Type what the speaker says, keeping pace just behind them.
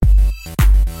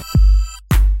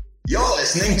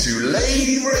listening to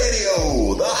Lady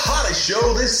Radio, the hottest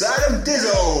show this side of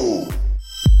Dizzo.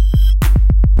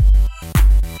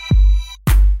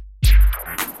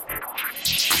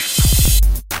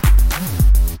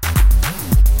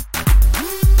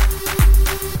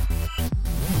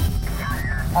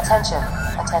 Attention.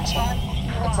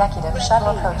 Executive shuttle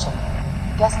approaching.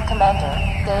 Guest Commander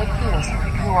Dave Hughes,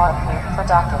 you are approved for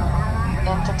docking.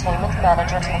 Entertainment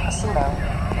manager to the casino.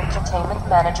 Entertainment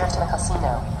manager to the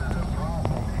casino.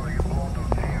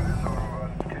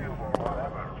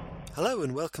 Hello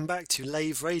and welcome back to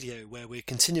Lave Radio, where we're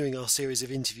continuing our series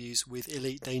of interviews with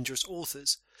Elite Dangerous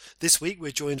authors. This week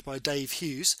we're joined by Dave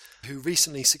Hughes, who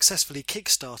recently successfully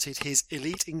kickstarted his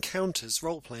Elite Encounters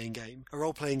role-playing game, a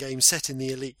role-playing game set in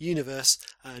the Elite universe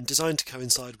and designed to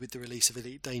coincide with the release of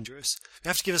Elite Dangerous. We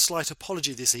have to give a slight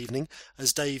apology this evening,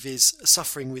 as Dave is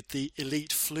suffering with the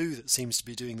Elite flu that seems to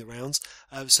be doing the rounds,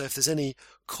 so if there's any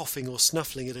coughing or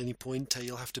snuffling at any point,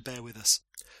 you'll have to bear with us.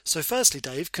 So firstly,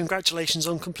 Dave, congratulations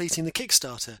on completing the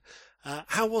Kickstarter.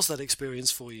 How was that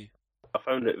experience for you? I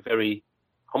found it very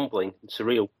humbling and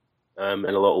surreal in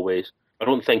a lot of ways. I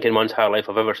don't think in my entire life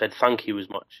I've ever said thank you as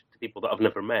much to people that I've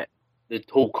never met. The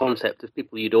whole concept of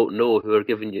people you don't know who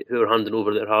are handing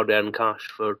over their hard-earned cash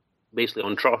for basically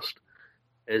on trust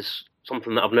is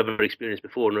something that I've never experienced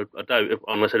before, and I doubt,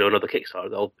 unless I do another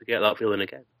Kickstarter, I'll get that feeling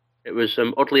again. It was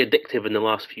oddly addictive in the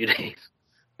last few days,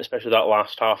 especially that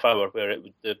last half hour where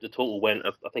the total went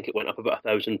up. I think it went up about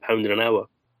 £1,000 in an hour,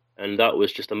 and that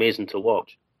was just amazing to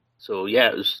watch. So yeah,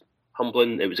 it was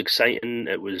humbling, it was exciting,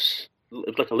 it was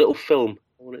like a little film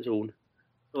on its own,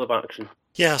 full of action.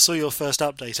 Yeah, I saw your first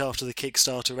update after the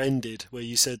Kickstarter ended, where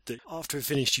you said that after it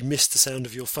finished you missed the sound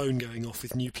of your phone going off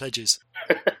with new pledges.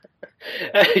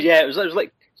 Yeah, it was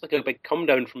like a big come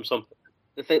down from something.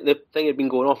 The thing had been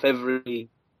going off every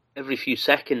few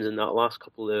seconds in that last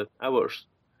couple of hours.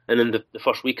 And in the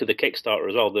first week of the Kickstarter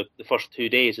as well, the first 2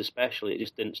 days especially, it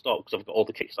just didn't stop because I've got all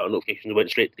the Kickstarter notifications went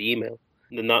straight to the email.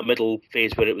 And then that middle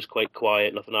phase where it was quite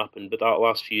quiet, nothing happened, but that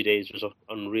last few days was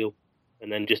unreal.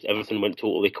 And then just everything went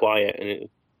totally quiet, and I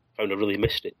found I really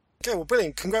missed it. Okay, well,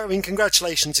 brilliant.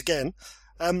 Congratulations again.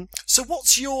 So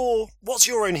what's your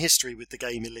own history with the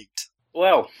game Elite?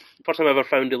 Well, the first time I ever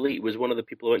found Elite was one of the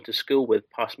people I went to school with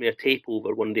passed me a tape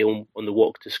over one day on the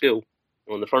walk to school.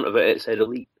 On the front of it said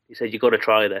Elite. He said, "You got to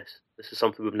try this. This is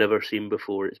something we've never seen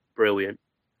before. It's brilliant."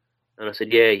 And I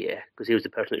said, yeah, because he was the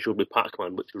person that showed me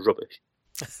Pac-Man, which was rubbish.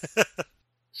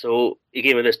 So he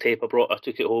gave me this tape. I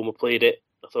took it home, I played it.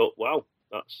 I thought, wow,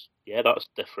 that's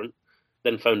different.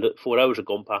 Then found that 4 hours had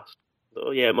gone past. I thought,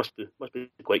 oh yeah, it must be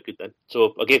quite good then.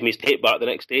 So I gave him his tape back the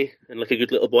next day, and like a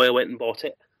good little boy, I went and bought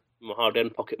it. My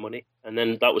hard-earned pocket money. And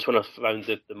then that was when I found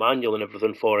the manual and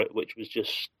everything for it, which was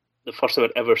just the first time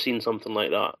I'd ever seen something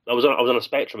like that. I was on a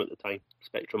Spectrum at the time,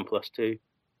 Spectrum Plus 2,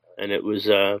 and it was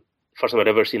the first time I'd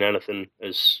ever seen anything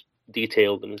as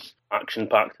detailed and as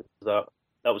action-packed as that.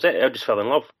 That was it. I just fell in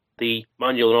love. The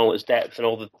manual and all its depth and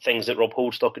all the things that Rob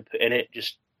Holdstock had put in it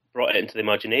just brought it into the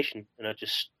imagination, and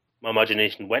my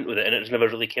imagination went with it, and it just never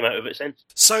really came out of it since.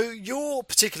 So your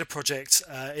particular project,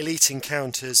 Elite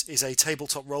Encounters, is a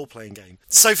tabletop role-playing game.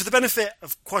 So for the benefit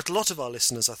of quite a lot of our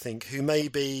listeners, I think, who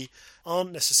maybe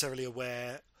aren't necessarily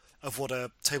aware of what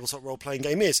a tabletop role-playing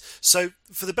game is. So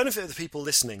for the benefit of the people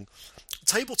listening, a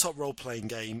tabletop role-playing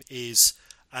game is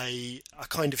a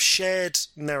kind of shared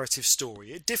narrative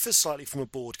story. It differs slightly from a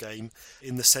board game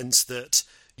in the sense that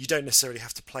you don't necessarily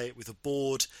have to play it with a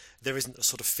board. There isn't a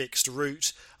sort of fixed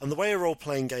route. And the way a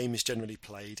role-playing game is generally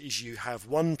played is you have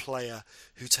one player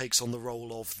who takes on the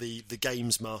role of the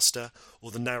games master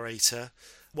or the narrator,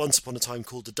 once upon a time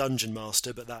called the dungeon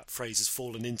master, but that phrase has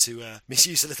fallen into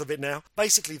misuse a little bit now.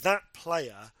 Basically, that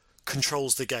player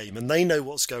controls the game and they know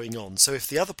what's going on. So if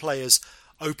the other players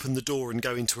open the door and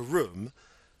go into a room,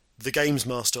 the games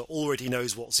master already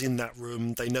knows what's in that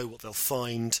room, they know what they'll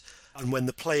find, and when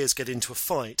the players get into a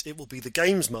fight, it will be the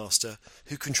games master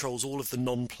who controls all of the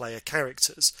non-player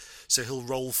characters. So he'll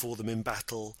roll for them in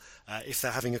battle. If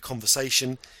they're having a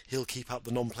conversation, he'll keep up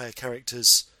the non-player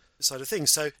characters side of things.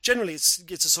 So generally it's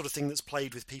a sort of thing that's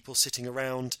played with people sitting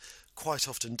around. Quite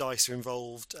often dice are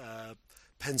involved,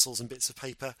 pencils and bits of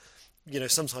paper.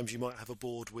 Sometimes you might have a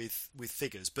board with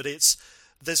figures, but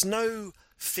there's no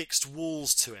fixed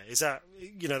walls to it. Is that,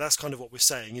 that's kind of what we're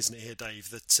saying, isn't it here,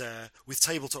 Dave? That with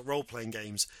tabletop role-playing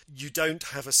games, you don't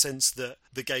have a sense that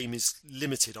the game is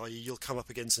limited, i.e. you'll come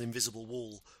up against an invisible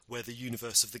wall where the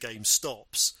universe of the game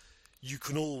stops. You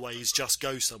can always just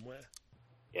go somewhere.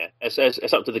 Yeah, it's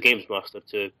up to the games master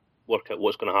to work out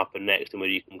what's going to happen next and where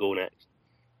you can go next.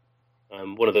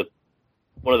 One of the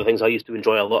one of the things I used to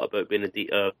enjoy a lot about being a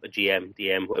GM,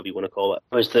 DM, whatever you want to call it,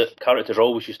 was that characters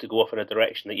always used to go off in a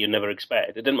direction that you never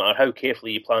expected. It didn't matter how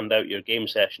carefully you planned out your game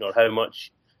session or how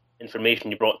much information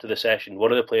you brought to the session,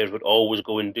 one of the players would always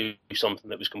go and do something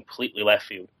that was completely left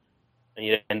field. And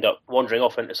you'd end up wandering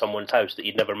off into someone's house that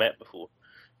you'd never met before.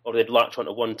 Or they'd latch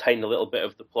onto one tiny little bit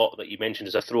of the plot that you mentioned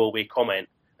as a throwaway comment,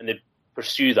 and they'd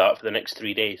pursue that for the next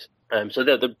 3 days. So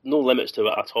there are no limits to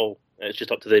it at all. It's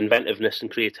just up to the inventiveness and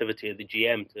creativity of the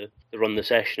GM to run the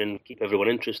session and keep everyone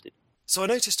interested. So I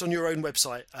noticed on your own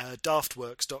website,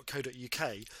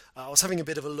 daftworks.co.uk, I was having a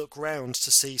bit of a look round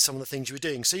to see some of the things you were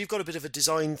doing. So you've got a bit of a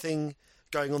design thing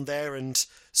going on there and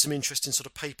some interest in sort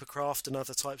of papercraft and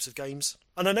other types of games.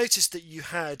 And I noticed that you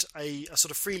had a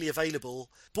sort of freely available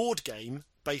board game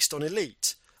based on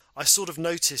Elite. I sort of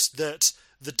noticed that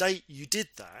the date you did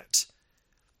that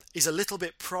is a little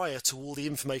bit prior to all the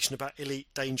information about Elite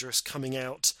Dangerous coming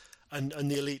out and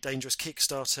the Elite Dangerous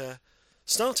Kickstarter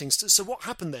starting. So what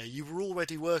happened there? You were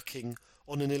already working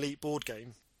on an Elite board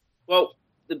game. Well,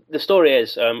 the story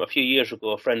is, a few years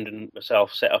ago, a friend and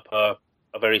myself set up a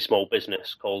very small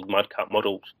business called Madcap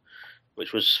Models,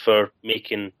 which was for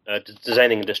making,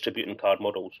 designing and distributing card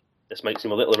models. This might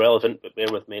seem a little irrelevant, but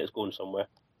bear with me, it's going somewhere.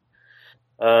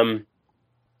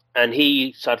 And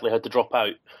he sadly had to drop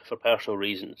out for personal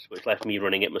reasons, which left me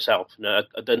running it myself. Now,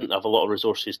 I didn't have a lot of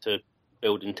resources to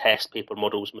build and test paper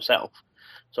models myself,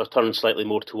 so I turned slightly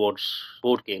more towards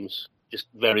board games, just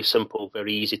very simple,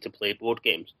 very easy to play board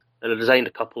games. And I designed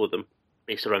a couple of them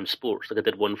based around sports, like I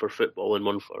did one for football and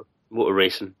one for motor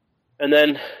racing. And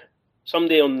then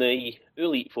somebody on the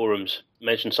Elite forums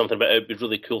mentioned something about it would be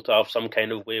really cool to have some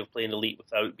kind of way of playing Elite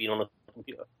without being on a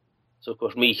computer. So, of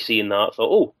course, me seeing that, I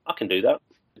thought, oh, I can do that.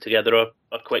 Together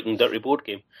a quick and dirty board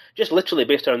game. Just literally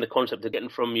based around the concept of getting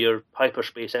from your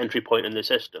hyperspace entry point in the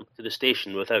system to the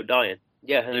station without dying.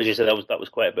 Yeah, and as you said, that was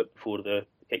quite a bit before the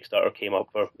Kickstarter came up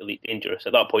for Elite Dangerous.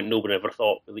 At that point, nobody ever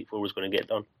thought Elite 4 was going to get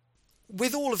done.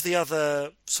 With all of the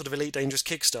other sort of Elite Dangerous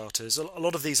Kickstarters, a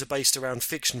lot of these are based around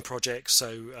fiction projects,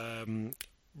 so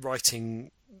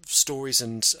writing stories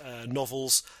and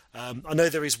novels. I know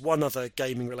there is one other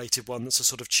gaming-related one that's a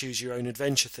sort of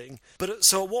choose-your-own-adventure thing. But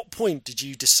so at what point did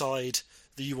you decide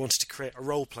that you wanted to create a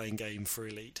role-playing game for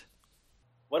Elite?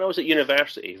 When I was at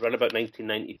university, around about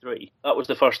 1993, that was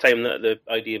the first time that the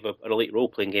idea of an Elite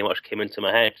role-playing game actually came into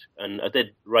my head. And I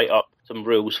did write up some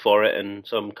rules for it and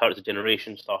some character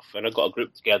generation stuff, and I got a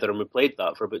group together and we played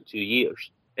that for about 2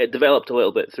 years. It developed a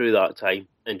little bit through that time,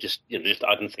 and just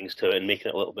adding things to it and making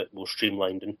it a little bit more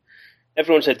streamlined. And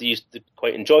everyone said they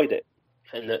quite enjoyed it,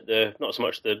 and that not so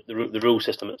much the rule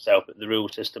system itself, but the rule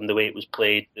system, the way it was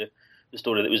played, the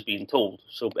story that was being told.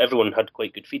 So everyone had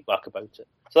quite good feedback about it.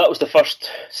 So that was the first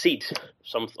seed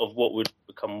of what would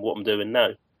become what I'm doing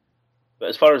now. But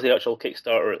as far as the actual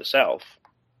Kickstarter itself,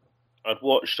 I'd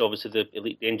watched obviously the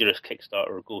Elite Dangerous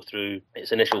Kickstarter go through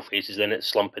its initial phases, then its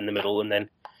slump in the middle, and then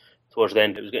towards the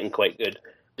end it was getting quite good.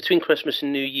 Between Christmas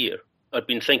and New Year, I'd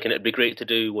been thinking it'd be great to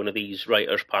do one of these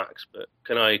writer's packs, but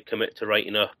can I commit to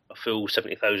writing a full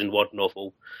 70,000 word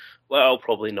novel? Well,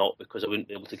 probably not, because I wouldn't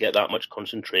be able to get that much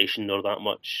concentration or that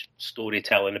much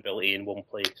storytelling ability in one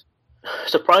place.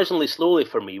 Surprisingly slowly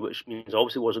for me, which means I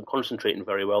obviously wasn't concentrating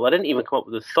very well, I didn't even come up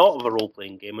with the thought of a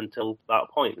role-playing game until that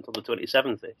point, until the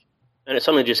 27th issue. And it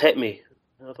suddenly just hit me.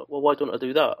 And I thought, well, why don't I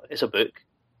do that? It's a book.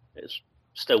 It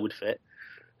still would fit.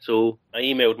 So I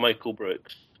emailed Michael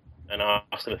Brooks and I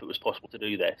asked him if it was possible to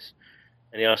do this.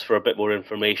 And he asked for a bit more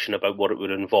information about what it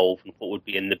would involve and what would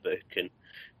be in the book. And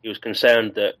he was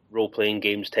concerned that role-playing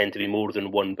games tend to be more than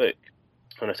one book.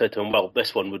 And I said to him, well,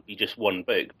 this one would be just one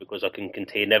book because I can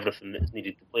contain everything that's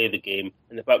needed to play the game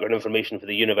and the background information for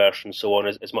the universe and so on,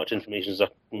 as much information as I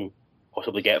can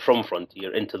possibly get from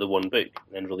Frontier into the one book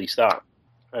and then release that.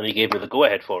 And he gave me the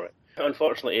go-ahead for it.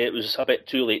 Unfortunately, it was a bit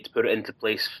too late to put it into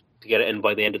place to get it in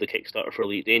by the end of the Kickstarter for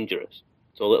Elite Dangerous.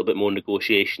 So a little bit more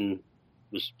negotiation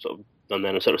was sort of done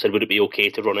then. I sort of said, would it be okay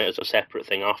to run it as a separate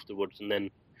thing afterwards and then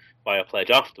buy a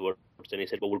pledge afterwards? And he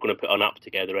said, well, we're going to put an app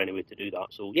together anyway to do that.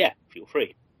 So yeah, feel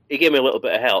free. He gave me a little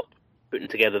bit of help putting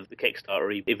together the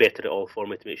Kickstarter. He vetted it all for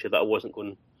me to make sure that I wasn't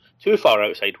going too far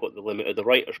outside what the limit of the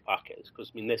writer's pack is.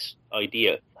 Because, I mean, this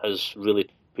idea has really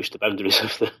pushed the boundaries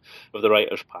of the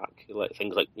writer's pack. Like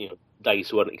things like,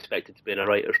 dice weren't expected to be in a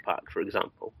writer's pack, for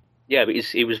example. Yeah, but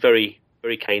he was very,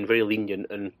 very kind, very lenient,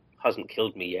 and hasn't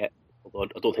killed me yet. Although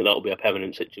I don't think that'll be a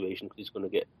permanent situation because he's going to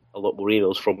get a lot more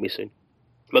emails from me soon.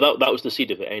 But that was the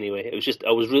seed of it anyway. It was just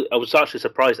I was actually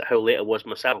surprised at how late I was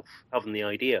myself having the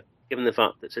idea. Given the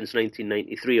fact that since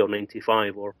 1993 or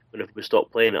 95 or whenever we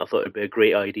stopped playing it, I thought it'd be a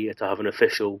great idea to have an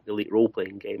official Elite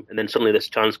role-playing game. And then suddenly this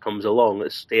chance comes along,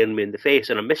 it's staring me in the face,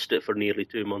 and I missed it for nearly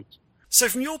 2 months. So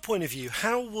from your point of view,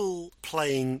 how will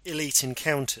playing Elite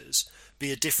Encounters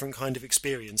be a different kind of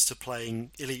experience to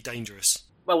playing Elite Dangerous?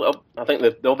 Well, I think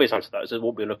the obvious answer to that is it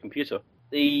won't be on a computer.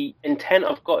 The intent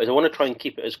I've got is I want to try and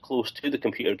keep it as close to the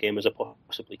computer game as I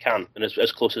possibly can, and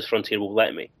as close as Frontier will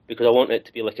let me, because I want it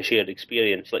to be like a shared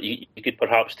experience. Like you could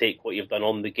perhaps take what you've done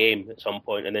on the game at some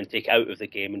point and then take it out of the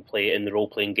game and play it in the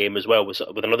role-playing game as well with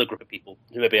another group of people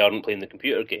who maybe aren't playing the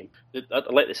computer game. I'd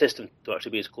like the system to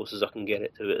actually be as close as I can get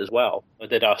it to it as well. I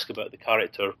did ask about the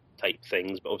character type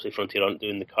things, but obviously Frontier aren't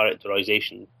doing the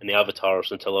characterization and the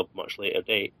avatars until a much later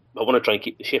date. But I want to try and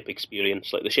keep the ship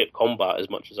experience, like the ship combat, as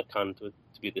much as I can to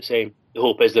be the same. The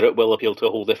hope is that it will appeal to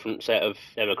a whole different set of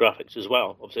demographics as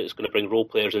well. Obviously it's going to bring role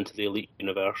players into the Elite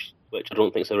universe, which I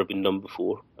don't think has ever been done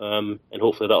before, and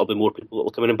hopefully that'll be more people that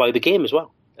will come in and buy the game as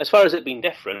well. As far as it being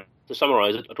different, to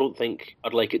summarise it, I don't think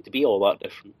I'd like it to be all that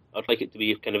different. I'd like it to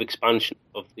be a kind of expansion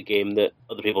of the game that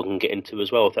other people can get into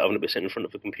as well without having to be sitting in front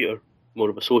of a computer. More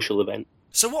of a social event.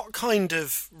 So what kind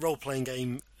of role-playing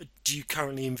game do you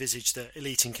currently envisage that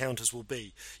Elite Encounters will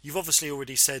be? You've obviously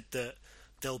already said that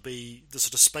there'll be the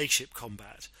sort of spaceship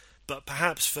combat, but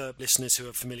perhaps for listeners who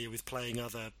are familiar with playing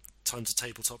other kinds of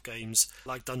tabletop games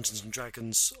like Dungeons and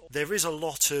Dragons, there is a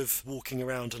lot of walking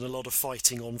around and a lot of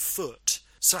fighting on foot.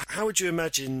 So how would you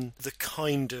imagine the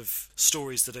kind of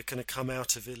stories that are going to come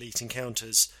out of Elite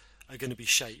Encounters are going to be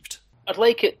shaped? I'd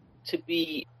like it to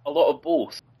be a lot of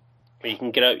both. You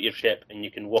can get out your ship and you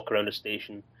can walk around a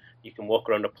station, you can walk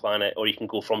around a planet, or you can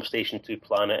go from station to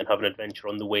planet and have an adventure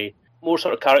on the way. More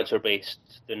sort of character-based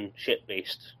than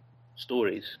ship-based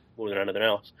stories, more than anything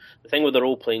else. The thing with the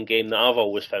role-playing game that I've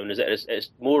always found is that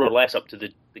it's more or less up to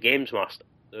the games master,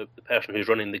 the person who's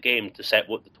running the game, to set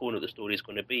what the tone of the story is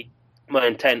going to be. My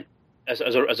intent, as a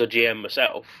GM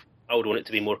myself, I would want it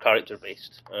to be more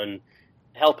character-based, and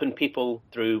helping people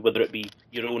through, whether it be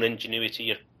your own ingenuity,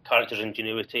 your character's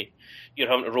ingenuity, you're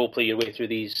having to role-play your way through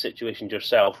these situations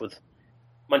yourself, with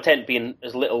my intent being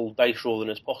as little dice rolling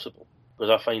as possible, because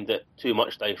I find that too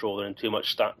much dice rolling and too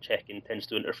much stat checking tends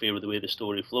to interfere with the way the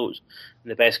story flows.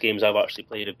 And the best games I've actually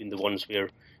played have been the ones where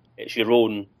it's your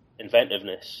own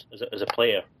inventiveness as a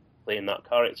player playing that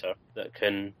character that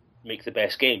can make the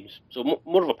best games. So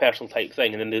more of a personal type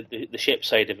thing, and then the ship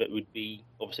side of it would be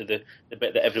obviously the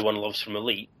bit that everyone loves from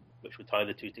Elite, which would tie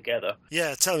the two together.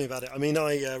 Yeah, tell me about it. I mean,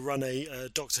 I run a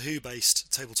Doctor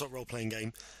Who-based tabletop role-playing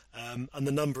game, and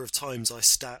the number of times I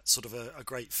stat sort of a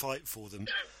great fight for them,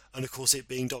 and of course it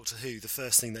being Doctor Who, the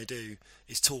first thing they do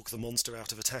is talk the monster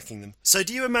out of attacking them. So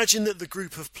do you imagine that the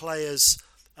group of players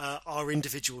are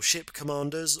individual ship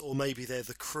commanders, or maybe they're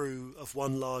the crew of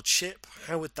one large ship?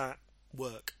 How would that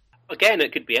work? Again,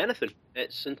 it could be anything.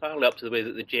 It's entirely up to the way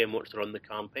that the GM wants to run the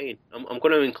campaign. I'm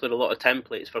going to include a lot of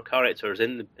templates for characters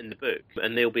in the book,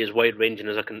 and they'll be as wide-ranging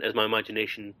as my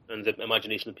imagination and the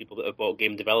imagination of people that have bought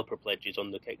game developer pledges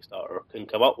on the Kickstarter can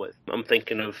come up with. I'm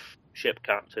thinking of ship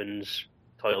captains,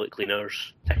 toilet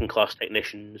cleaners, second-class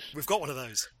technicians. We've got one of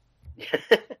those.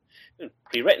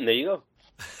 Pre-written, there you go.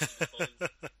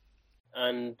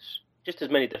 And just as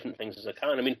many different things as I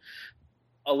can. I mean,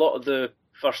 a lot of the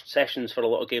first sessions for a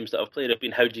lot of games that I've played have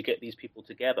been, how do you get these people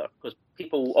together? Because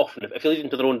people often, if you leave them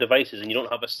to their own devices and you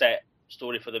don't have a set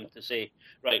story for them to say,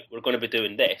 right, we're going to be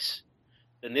doing this,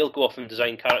 then they'll go off and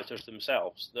design characters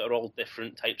themselves that are all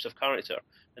different types of character.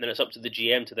 And then it's up to the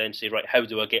GM to then say, right, how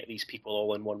do I get these people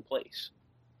all in one place?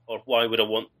 Or why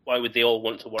would they all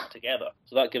want to work together?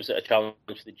 So that gives it a challenge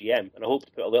to the GM. And I hope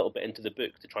to put a little bit into the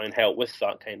book to try and help with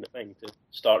that kind of thing, to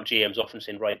start GMs off and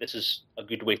saying, right, this is a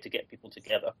good way to get people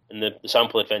together. And the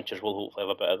sample adventures will hopefully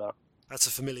have a bit of that. That's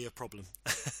a familiar problem.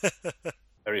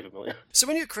 Very familiar. So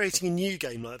when you're creating a new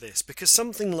game like this, because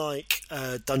something like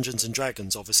Dungeons and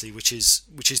Dragons, obviously, which is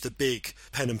the big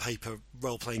pen and paper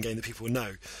role-playing game that people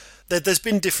know, there's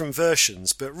been different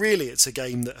versions, but really it's a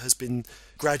game that has been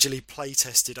gradually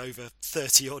play-tested over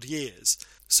 30-odd years.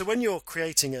 So when you're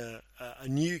creating a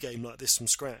new game like this from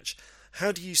scratch,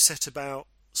 how do you set about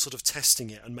sort of testing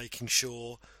it and making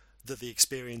sure that the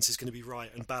experience is going to be right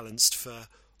and balanced for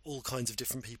all kinds of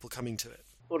different people coming to it?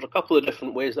 Well, there's a couple of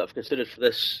different ways that I've considered for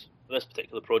this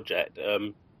particular project.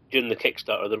 During the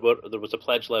Kickstarter, there was a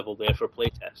pledge level there for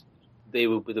playtest. They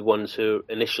will be the ones who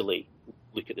initially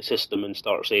look at the system and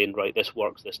start saying, right, this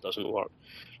works, this doesn't work,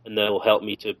 and they'll help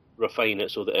me to refine it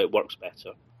so that it works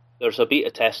better. There's a beta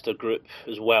tester group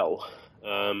as well,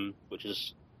 which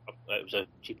is it was a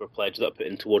cheaper pledge that I put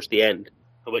in towards the end.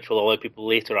 which will allow people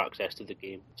later access to the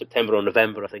game. September or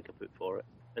November, I think I put for it.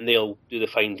 And they'll do the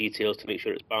fine details to make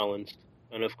sure it's balanced.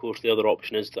 And of course, the other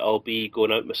option is that I'll be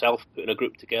going out myself, putting a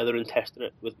group together and testing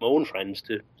it with my own friends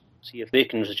to see if they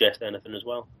can suggest anything as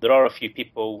well. There are a few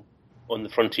people on the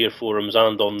Frontier forums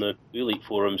and on the Elite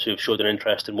forums who have showed an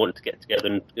interest in wanting to get together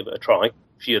and give it a try.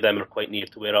 A few of them are quite near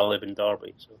to where I live in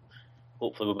Derby, so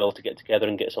hopefully we'll be able to get together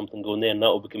and get something going there, and that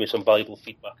will give me some valuable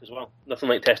feedback as well. Nothing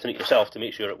like testing it yourself to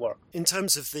make sure it works. In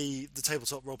terms of the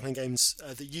tabletop role-playing games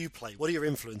that you play, what are your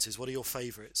influences? What are your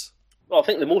favourites? Well, I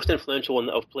think the most influential one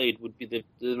that I've played would be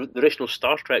the original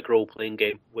Star Trek role-playing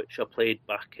game, which I played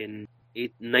back in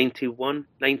 90 or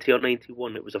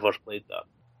 91. It was the first played that.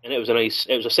 And it was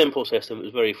a simple system. It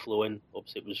was very flowing.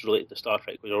 Obviously, it was related to Star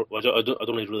Trek, which I'd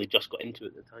only really just got into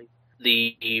at the time.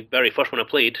 The very first one I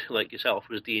played, like yourself,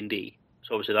 was D&D.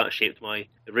 So obviously that shaped my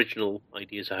original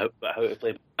ideas about how to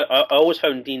play. I always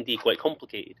found D&D quite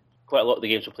complicated. Quite a lot of the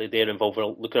games I played there involved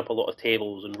looking up a lot of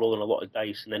tables and rolling a lot of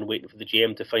dice and then waiting for the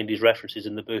GM to find these references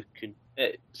in the book. And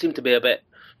it seemed to be a bit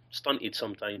stunted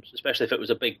sometimes, especially if it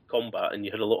was a big combat and you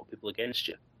had a lot of people against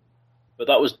you. But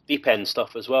that was deep end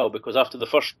stuff as well, because after the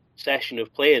first session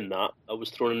of playing that, I was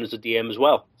thrown in as a DM as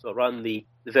well. So I ran the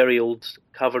very old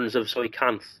Caverns of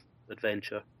Zoicanth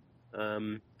adventure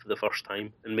for the first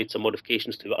time and made some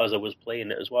modifications to it as I was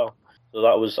playing it as well. So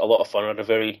that was a lot of fun. I had a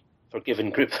very forgiving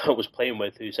group that I was playing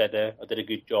with who said I did a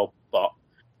good job.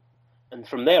 And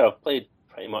from there I've played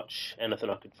pretty much anything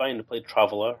I could find. I played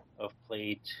Traveller, I've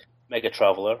played Mega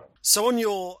Traveller. So on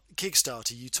your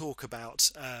Kickstarter, you talk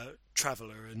about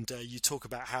Traveller, and you talk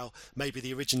about how maybe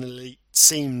the original Elite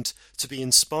seemed to be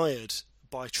inspired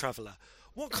by Traveller.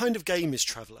 What kind of game is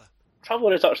Traveller?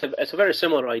 Traveller is actually it's a very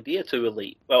similar idea to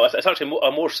Elite. Well, it's actually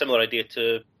a more similar idea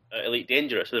to Elite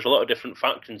Dangerous. There's a lot of different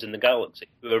factions in the galaxy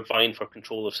who are vying for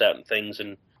control of certain things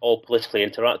and all politically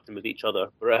interacting with each other.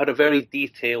 But it had a very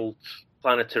detailed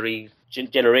planetary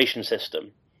generation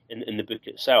system in the book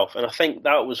itself, and I think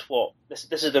that was what this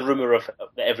is the rumour of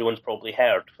that everyone's probably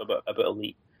heard about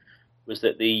Elite, was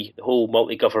that the whole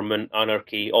multi-government,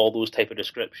 anarchy, all those type of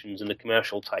descriptions and the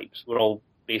commercial types were all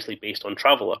basically based on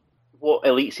Traveller. What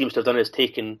Elite seems to have done is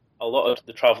taken a lot of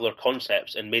the Traveller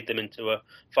concepts and made them into a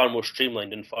far more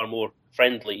streamlined and far more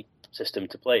friendly system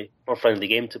to play, or friendly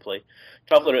game to play.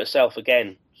 Traveller itself,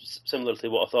 again, similar to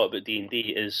what I thought about D&D,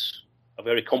 is a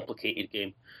very complicated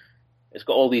game. It's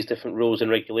got all these different rules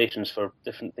and regulations for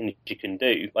different things you can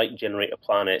do, like generate a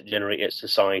planet, generate a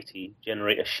society,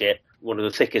 generate a ship. One of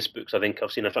the thickest books I think I've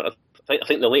seen. In fact, I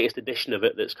think the latest edition of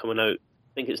it that's coming out,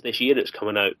 I think it's this year it's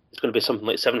coming out, it's going to be something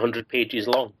like 700 pages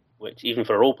long, which even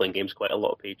for a role-playing game is quite a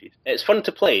lot of pages. It's fun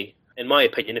to play, in my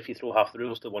opinion, if you throw half the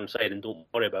rules to one side and don't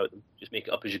worry about them. Just make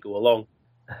it up as you go along.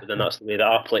 But then that's the way that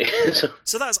I play.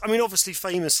 So that's, I mean, obviously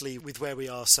famously with where we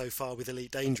are so far with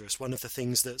Elite Dangerous, one of the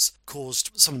things that's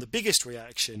caused some of the biggest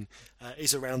reaction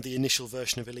is around the initial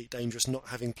version of Elite Dangerous not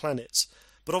having planets.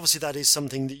 But obviously that is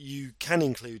something that you can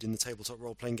include in the tabletop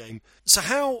role-playing game. So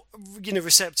how,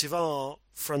 receptive are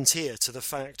Frontier to the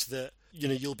fact that,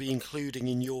 you'll be including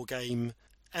in your game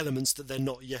elements that they're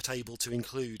not yet able to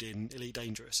include in Elite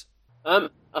Dangerous? I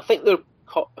think they're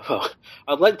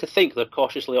I'd like to think they're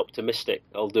cautiously optimistic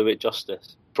I'll do it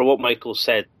justice. For what Michael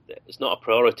said, it's not a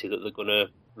priority that they're going to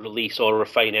release or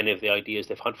refine any of the ideas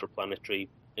they've had for planetary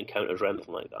encounters or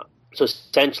anything like that. So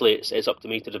essentially it's up to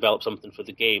me to develop something for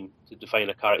the game, to define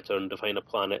a character and define a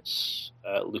planet's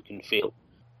look and feel.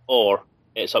 Or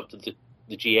it's up to the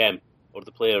GM or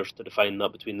the players to define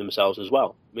that between themselves as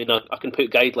well. I mean, I can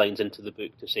put guidelines into the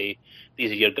book to say,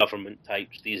 these are your government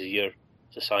types, these are your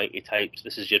society types,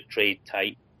 this is your trade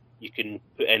type. You can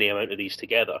put any amount of these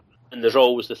together. And there's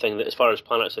always the thing that as far as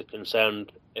planets are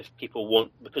concerned, if people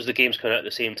want, because the game's coming out at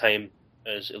the same time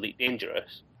as Elite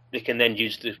Dangerous, they can then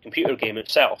use the computer game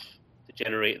itself to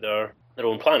generate their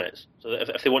own planets. So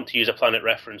if they want to use a planet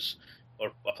reference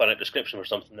or a planet description or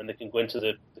something, then they can go into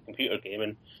the computer game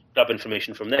and grab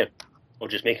information from there. Or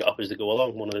just make it up as they go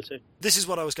along, one of the two. This is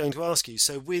what I was going to ask you.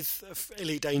 So with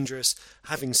Elite Dangerous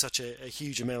having such a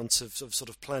huge amount of sort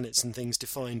of planets and things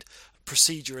defined,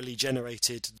 procedurally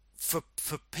generated, for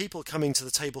people coming to the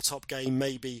tabletop game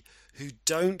maybe who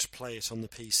don't play it on the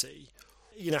PC,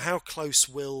 how close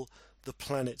will the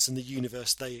planets and the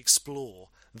universe they explore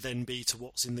then be to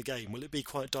what's in the game? Will it be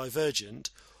quite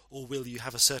divergent, or will you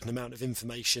have a certain amount of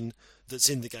information that's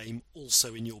in the game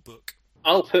also in your book?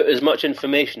 I'll put as much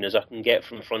information as I can get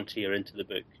from Frontier into the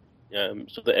book,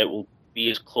 so that it will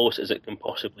be as close as it can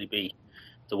possibly be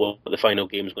to what the final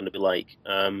game is going to be like.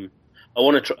 I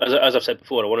want to, as I've said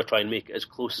before, I want to try and make it as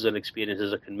close as an experience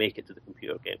as I can make it to the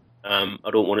computer game.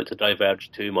 I don't want it to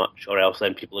diverge too much, or else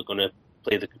then people are going to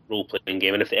play the role-playing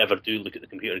game, and if they ever do look at the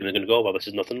computer, they're going to go, well, this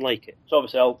is nothing like it. So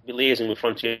obviously I'll be liaising with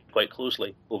Frontier quite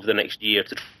closely over the next year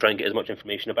to try and get as much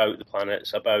information about the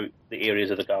planets, about the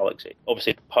areas of the galaxy.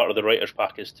 Obviously part of the writer's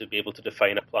pack is to be able to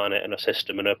define a planet and a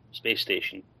system and a space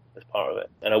station as part of it.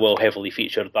 And I will heavily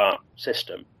feature that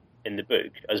system in the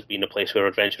book as being a place where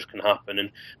adventures can happen, and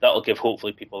that'll give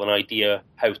hopefully people an idea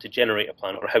how to generate a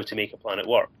planet or how to make a planet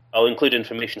work. I'll include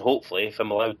information, hopefully, if I'm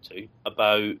allowed to,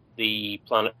 about the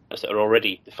planets that are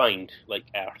already defined, like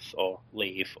Earth or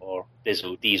Lave or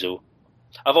Dizo.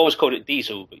 I've always called it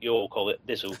Dizo, but you all call it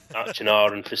Dizo,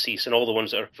 Achenar and Facis, and all the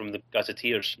ones that are from the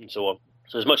Gazetteers and so on.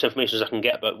 So as much information as I can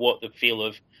get about what the feel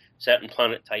of certain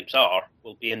planet types are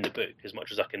will be in the book, as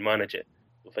much as I can manage it.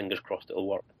 So fingers crossed it'll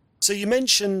work. So you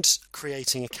mentioned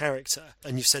creating a character,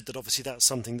 and you said that obviously that's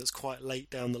something that's quite late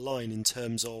down the line in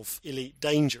terms of Elite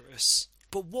Dangerous.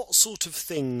 But what sort of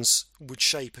things would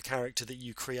shape a character that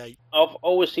you create? I've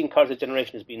always seen character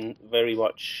generation as being very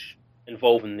much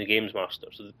involving the Games Master.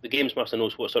 So the Games Master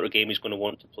knows what sort of game he's going to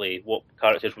want to play, what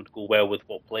characters would go well with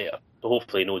what player. So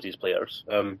hopefully he knows his players.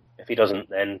 If he doesn't,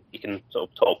 then he can sort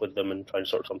of talk with them and try and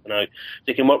sort something out. So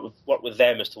he can work with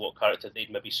them as to what character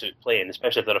they'd maybe suit playing,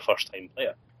 especially if they're a first-time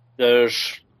player.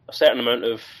 There's a certain amount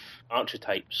of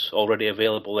archetypes already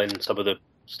available in some of the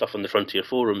stuff on the Frontier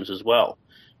forums as well,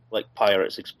 like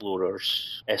pirates,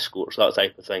 explorers, escorts, that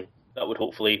type of thing. That would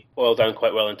hopefully boil down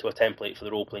quite well into a template for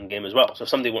the role-playing game as well. So if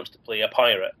somebody wants to play a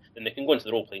pirate, then they can go into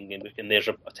the role-playing game book and there's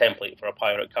a template for a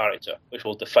pirate character, which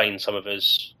will define some of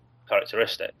his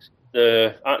characteristics.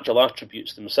 The actual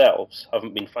attributes themselves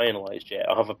haven't been finalised yet.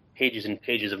 I have pages and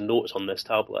pages of notes on this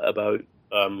tablet about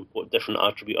what different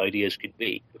attribute ideas could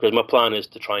be, because my plan is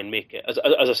to try and make it, as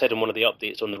I said in one of the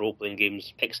updates on the role-playing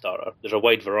games Kickstarter, there's a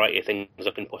wide variety of things I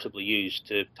can possibly use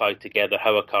to tie together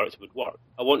how a character would work.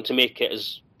 I want to make it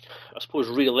as, I suppose,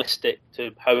 realistic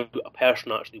to how a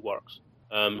person actually works,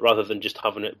 rather than just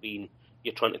having it being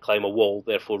you're trying to climb a wall,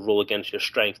 therefore roll against your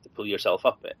strength to pull yourself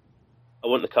up it. I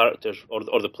want the characters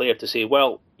or the player to say,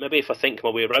 well, maybe if I think my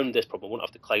way around this problem, I won't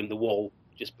have to climb the wall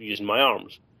just using my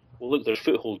arms. Well, look, there's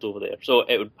footholds over there. So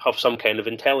it would have some kind of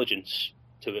intelligence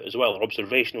to it as well, or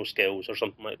observational skills or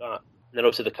something like that. And then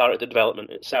obviously the character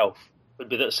development itself would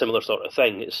be that similar sort of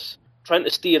thing. It's trying to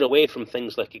steer away from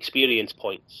things like experience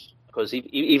points, because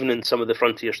even in some of the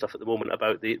Frontier stuff at the moment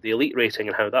about the elite rating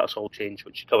and how that's all changed,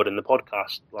 which you covered in the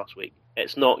podcast last week,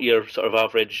 it's not your sort of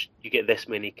average, you get this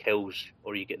many kills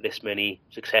or you get this many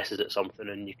successes at something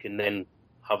and you can then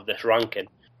have this ranking.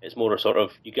 It's more a sort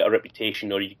of, you get a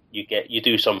reputation or you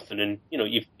do something and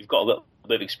you've got a little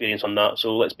bit of experience on that,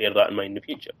 so let's bear that in mind in the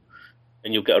future.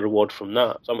 And you'll get a reward from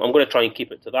that. So I'm going to try and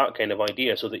keep it to that kind of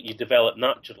idea so that you develop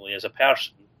naturally as a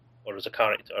person or as a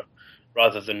character,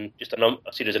 rather than just a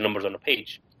series of numbers on a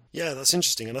page. Yeah, that's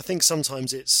interesting. And I think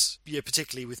sometimes it's,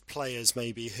 particularly with players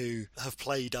maybe who have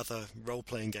played other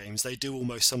role-playing games, they do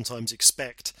almost sometimes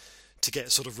expect to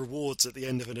get sort of rewards at the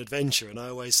end of an adventure. And I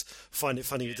always find it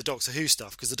funny with the Doctor Who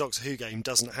stuff, because the Doctor Who game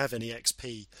doesn't have any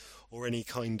XP or any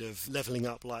kind of levelling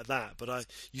up like that. But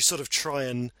you sort of try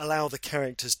and allow the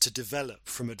characters to develop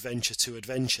from adventure to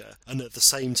adventure, and at the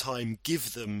same time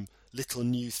give them little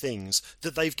new things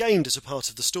that they've gained as a part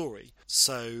of the story.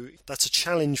 So that's a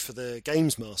challenge for the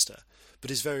games master,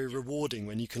 but is very rewarding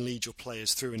when you can lead your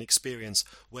players through an experience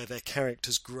where their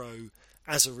characters grow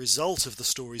as a result of the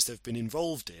stories they've been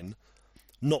involved in,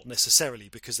 not necessarily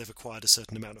because they've acquired a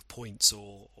certain amount of points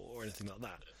or anything like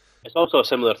that. It's also a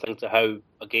similar thing to how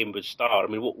a game would start.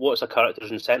 I mean, what's a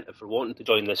character's incentive for wanting to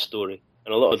join this story?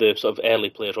 And a lot of the sort of early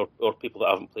players or people that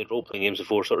haven't played role-playing games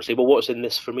before sort of say, well, what's in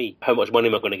this for me? How much money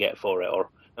am I going to get for it? Or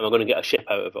am I going to get a ship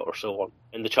out of it? Or so on.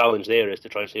 And the challenge there is to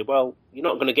try and say, well, you're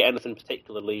not going to get anything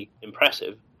particularly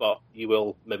impressive, but you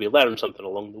will maybe learn something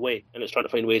along the way. And it's trying to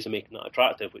find ways of making that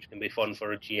attractive, which can be fun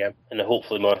for a GM. And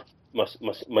hopefully my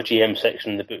GM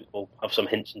section in the book will have some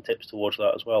hints and tips towards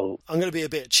that as well. I'm going to be a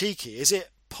bit cheeky. Is it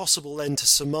possible then to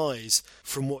surmise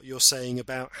from what you're saying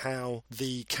about how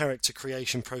the character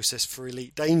creation process for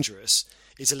Elite Dangerous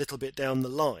is a little bit down the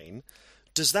line?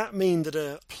 Does that mean that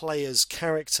a player's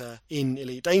character in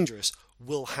Elite Dangerous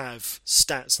will have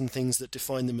stats and things that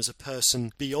define them as a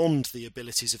person beyond the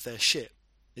abilities of their ship?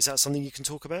 Is that something you can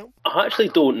talk about? I actually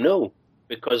don't know,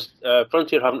 because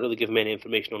Frontier haven't really given me any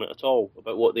information on it at all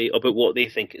about what they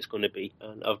think it's going to be,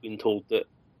 and I've been told that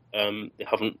they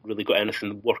haven't really got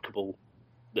anything workable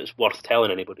that's worth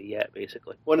telling anybody yet,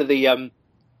 basically. One of the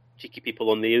cheeky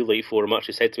people on the Elite forum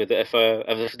actually said to me that if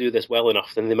I do this well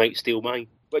enough, then they might steal mine.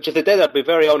 Which if they did, I'd be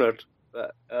very honoured,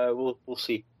 but we'll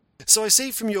see. So I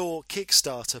see from your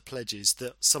Kickstarter pledges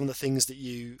that some of the things that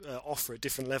you offer at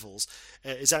different levels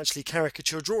is actually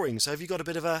caricature drawing. So have you got a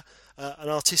bit of an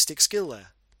artistic skill there?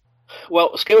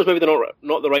 Well, skills maybe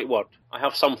not the right word. I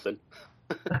have something.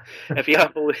 If you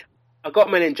have, I got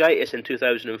meningitis in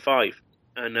 2005,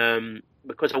 and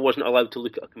because I wasn't allowed to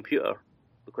look at a computer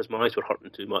because my eyes were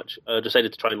hurting too much, I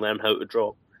decided to try and learn how to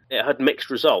draw. It had mixed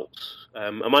results. I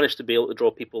managed to be able to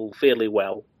draw people fairly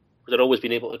well, because I'd always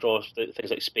been able to draw things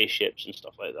like spaceships and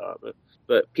stuff like that.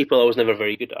 But people I was never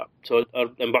very good at. So I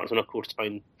embarked on a course to try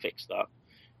and fix that.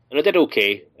 And I did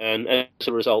okay, and as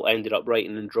a result I ended up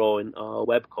writing and drawing a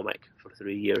webcomic for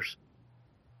 3 years,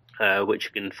 which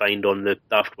you can find on the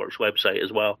Daftworks website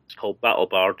as well. It's called Battle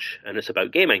Barge, and it's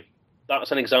about gaming.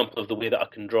 That's an example of the way that I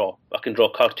can draw. I can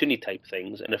draw cartoony type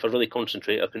things, and if I really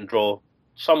concentrate, I can draw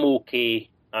some okay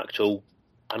actual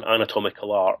and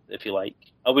anatomical art, if you like.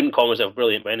 I wouldn't call myself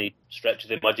brilliant by any stretch of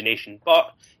the imagination,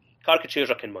 but caricatures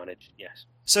I can manage, yes.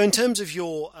 So in terms of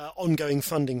your ongoing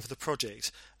funding for the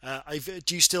project,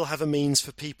 do you still have a means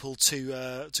for people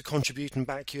to contribute and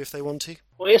back you if they want to?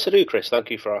 Well, yes, I do, Chris.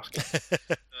 Thank you for asking.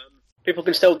 People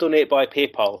can still donate by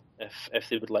PayPal if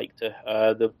they would like to.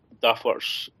 The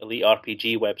Daftworks Elite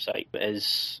RPG website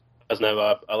has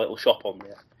now a little shop on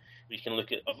there. You can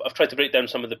look at. I've tried to break down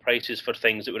some of the prices for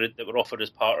things that were offered as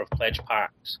part of pledge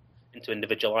packs into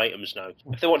individual items now.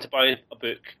 If they want to buy a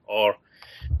book or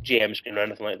GM screen or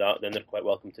anything like that, then they're quite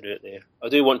welcome to do it there. I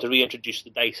do want to reintroduce the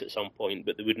dice at some point,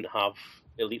 but they wouldn't have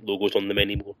Elite logos on them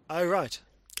anymore. Oh, right.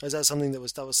 Is that something that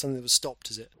was stopped,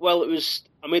 is it? Well,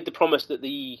 I made the promise that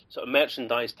the sort of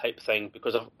merchandise type thing,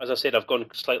 because as I said, I've gone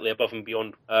slightly above and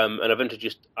beyond, and I've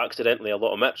introduced accidentally a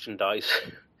lot of merchandise.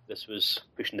 This was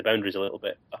pushing the boundaries a little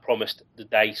bit. I promised the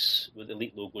dice with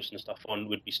Elite logos and stuff on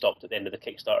would be stopped at the end of the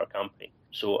Kickstarter campaign.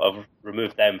 So I've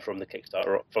removed them from the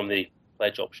Kickstarter, from the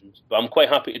pledge options. But I'm quite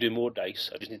happy to do more dice.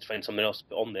 I just need to find something else to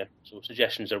put on there. So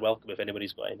suggestions are welcome if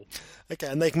anybody's got any. Okay,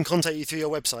 and they can contact you through your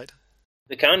website?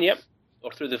 They can, yep.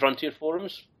 Or through the Frontier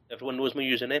forums. Everyone knows my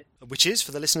username. Which is,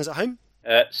 for the listeners at home?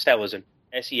 Selezen.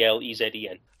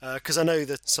 Selezen. Because I know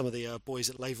that some of the boys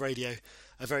at Lave Radio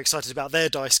are very excited about their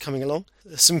dice coming along.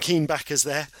 There's some keen backers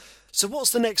there. So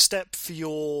what's the next step for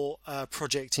your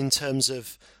project in terms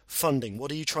of funding?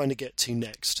 What are you trying to get to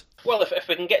next? Well, if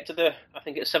we can get to I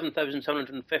think it's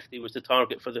 7,750 was the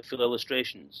target for the full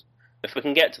illustrations. If we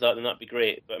can get to that, then that'd be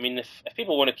great. But I mean, if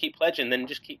people want to keep pledging, then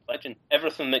just keep pledging.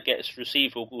 Everything that gets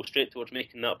received will go straight towards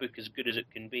making that book as good as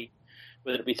it can be,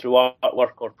 whether it be through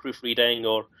artwork or proofreading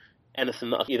or anything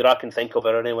that either I can think of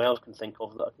or anyone else can think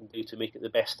of that I can do to make it the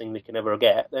best thing they can ever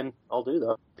get, then I'll do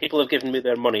that. People have given me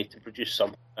their money to produce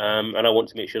something, and I want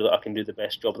to make sure that I can do the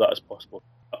best job of that as possible.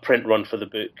 A print run for the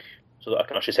book so that I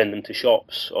can actually send them to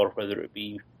shops, or whether it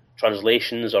be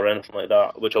translations or anything like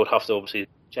that, which I would have to obviously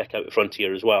check out at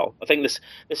Frontier as well. I think this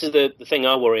is the thing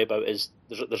I worry about, is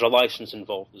there's a license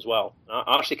involved as well.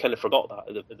 I actually kind of forgot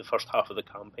that at the first half of the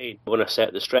campaign when I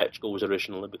set the stretch goals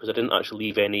originally, because I didn't actually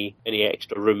leave any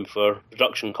extra room for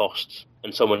production costs.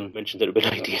 And someone mentioned that it would be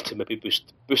an idea to maybe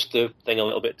boost the thing a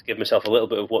little bit, to give myself a little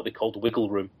bit of what they called wiggle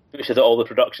room, so that all the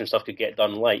production stuff could get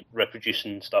done, like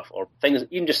reproducing stuff, or things,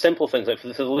 even just simple things like for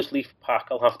the loose leaf pack,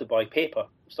 I'll have to buy paper,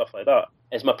 stuff like that.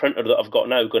 Is my printer that I've got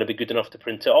now going to be good enough to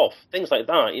print it off? Things like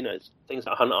that, it's things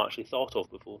that I hadn't actually thought of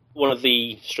before. One of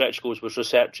the stretch goals was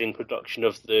researching production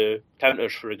of the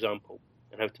counters, for example,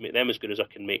 and how to make them as good as I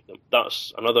can make them.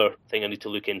 That's another thing I need to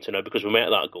look into now, because we met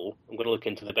that goal. I'm going to look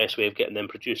into the best way of getting them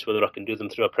produced, whether I can do them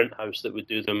through a print house that would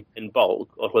do them in bulk,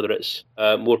 or whether it's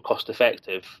more cost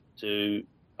effective to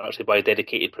actually buy a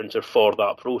dedicated printer for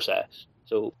that process.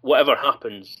 So whatever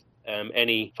happens,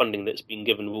 any funding that's been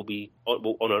given will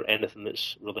honour anything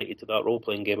that's related to that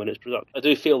role-playing game and its production. I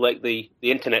do feel like the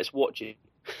internet's watching,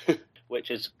 which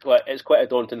is quite a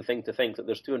daunting thing to think that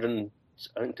there's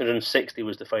 260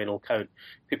 was the final count.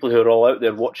 People who are all out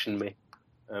there watching me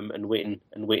and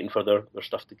waiting for their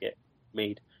stuff to get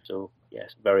made. So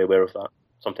yes, very aware of that.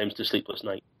 Sometimes to sleepless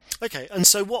night. Okay, and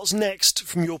so what's next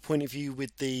from your point of view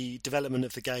with the development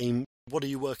of the game? What are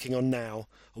you working on now,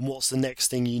 and what's the next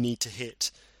thing you need to hit,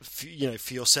 for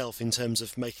yourself in terms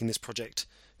of making this project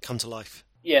come to life?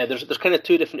 Yeah, there's kind of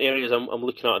two different areas I'm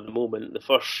looking at the moment. The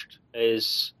first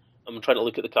is I'm trying to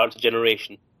look at the character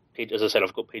generation page. As I said,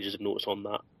 I've got pages of notes on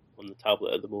that on the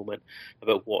tablet at the moment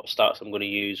about what stats I'm going to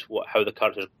use, how the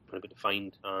characters are going to be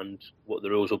defined, and what the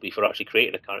rules will be for actually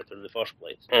creating a character in the first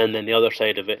place. And then the other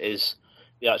side of it is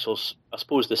the actual, I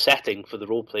suppose, the setting for the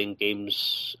role-playing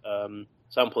games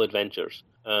sample adventures.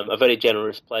 A very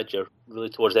generous pledger, really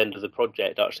towards the end of the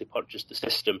project, actually purchased the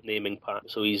system naming pack.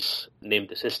 So he's named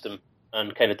the system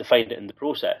and kind of defined it in the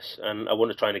process. And I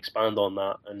want to try and expand on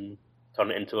that and turn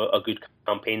it into a good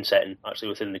campaign setting actually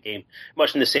within the game,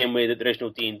 much in the same way that the original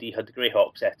D&D had the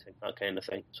Greyhawk setting, that kind of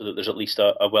thing, so that there's at least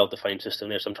a well-defined system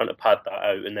there. So I'm trying to pad that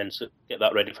out and then get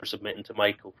that ready for submitting to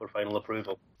Michael for final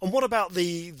approval. And what about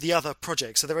the other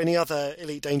projects? Are there any other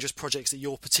Elite Dangerous projects that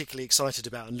you're particularly excited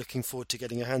about and looking forward to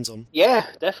getting your hands on? Yeah,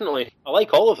 definitely. I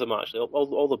like all of them, actually.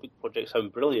 All the big projects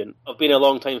sound brilliant. I've been a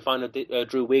long-time fan of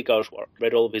Drew Wagar's work,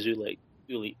 read all of his Elite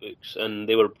books, and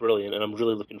they were brilliant, and I'm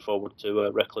really looking forward to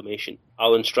Reclamation.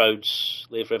 Alan Stroud's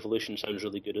Lave Revolution sounds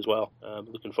really good as well. I'm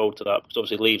looking forward to that, because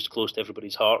obviously Lave's close to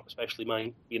everybody's heart, especially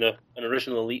mine, being an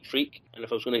original Elite freak. And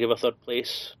if I was going to give a third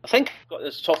place, I think I've got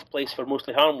this soft place for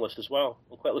Mostly Harmless as well.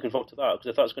 I'm quite looking forward to that, because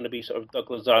if that's going to be sort of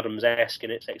Douglas Adams-esque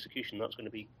in its execution, that's going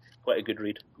to be quite a good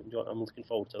read. I'm looking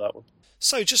forward to that one.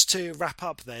 So just to wrap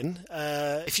up then,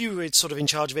 if you were sort of in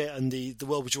charge of it and the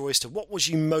world was your oyster, what would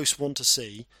you most want to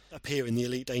see appear in the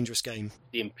Elite Dangerous game?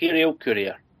 The Imperial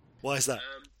Courier. Why is that?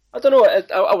 I don't know,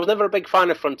 I was never a big fan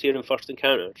of Frontier and First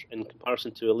Encounters in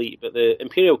comparison to Elite, but the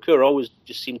Imperial Courier always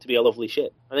just seemed to be a lovely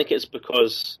ship. I think it's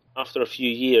because after a few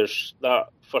years, that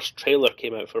first trailer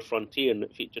came out for Frontier and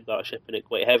it featured that ship in it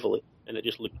quite heavily, and it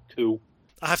just looked cool.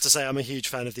 I have to say I'm a huge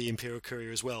fan of the Imperial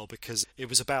Courier as well, because it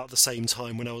was about the same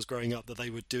time when I was growing up that they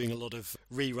were doing a lot of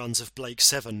reruns of Blake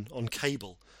 7 on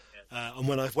cable. And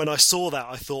when I saw that,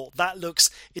 I thought,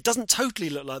 it doesn't totally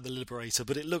look like the Liberator,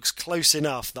 but it looks close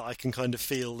enough that I can kind of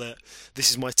feel that this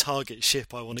is my target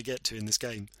ship I want to get to in this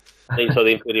game. I think saw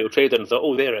the Imperial Trader and thought,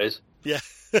 oh, there it is. Yeah.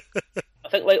 I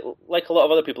think, like a lot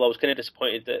of other people, I was kind of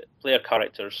disappointed that player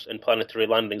characters in Planetary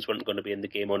Landings weren't going to be in the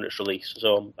game on its release.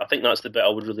 So I think that's the bit I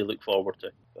would really look forward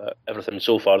to. Everything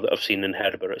so far that I've seen in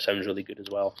Herbert, it sounds really good as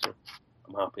well. So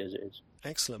I'm happy as it is.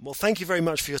 Excellent. Well, thank you very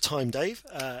much for your time, Dave.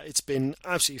 It's been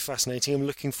absolutely fascinating. I'm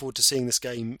looking forward to seeing this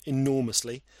game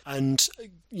enormously. And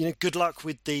good luck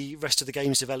with the rest of the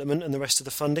game's development and the rest of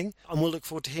the funding. And we'll look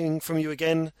forward to hearing from you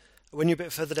again when you're a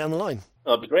bit further down the line.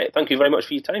 That'll be great. Thank you very much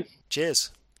for your time.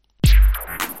 Cheers.